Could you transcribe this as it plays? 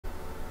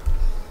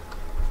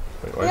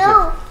Wait, why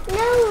No,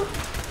 no.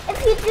 If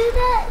you do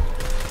that,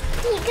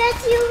 he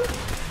gets you.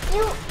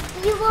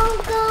 You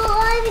won't go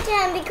alive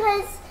again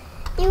because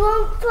you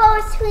won't fall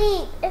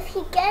asleep. If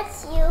he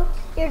gets you,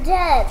 you're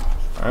dead.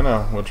 I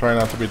know. We'll try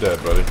not to be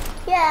dead, buddy.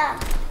 Yeah.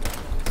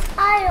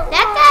 I don't.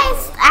 That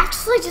guy's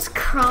actually just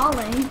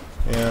crawling.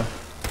 Yeah.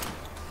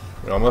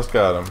 We almost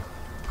got him.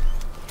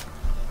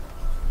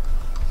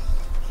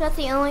 That's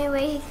the only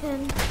way he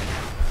can.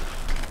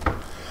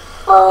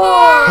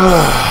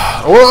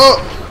 Oh. Whoa!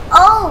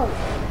 Oh.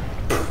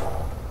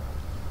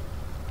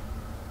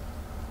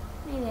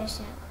 Maybe I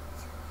should.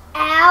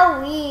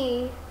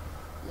 Owie.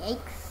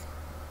 Yikes.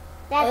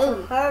 That's Ooh,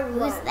 a hard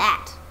one. Who's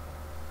that?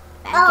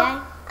 Bad Oh,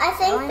 guy? I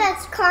think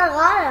that's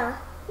Carlotta.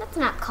 That's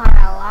not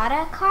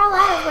Carlotta.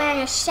 Carlotta's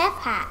wearing a chef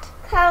hat.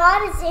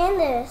 Carlotta's in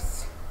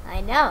this.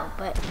 I know,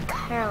 but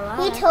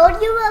Carlotta. He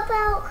told you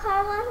about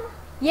Carlotta?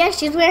 Yeah,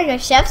 she's wearing a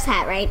chef's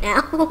hat right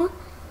now.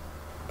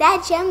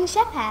 That's the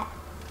chef hat.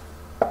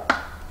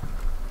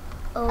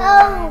 Oh,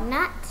 I'm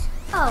not.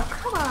 Oh,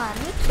 come on.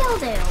 We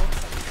killed him.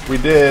 We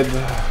did,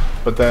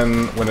 but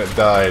then when it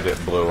died,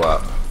 it blew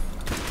up.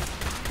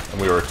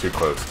 And we were too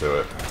close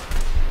to it.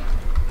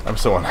 I'm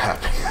so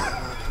unhappy.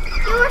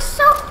 You were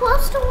so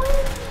close to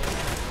winning.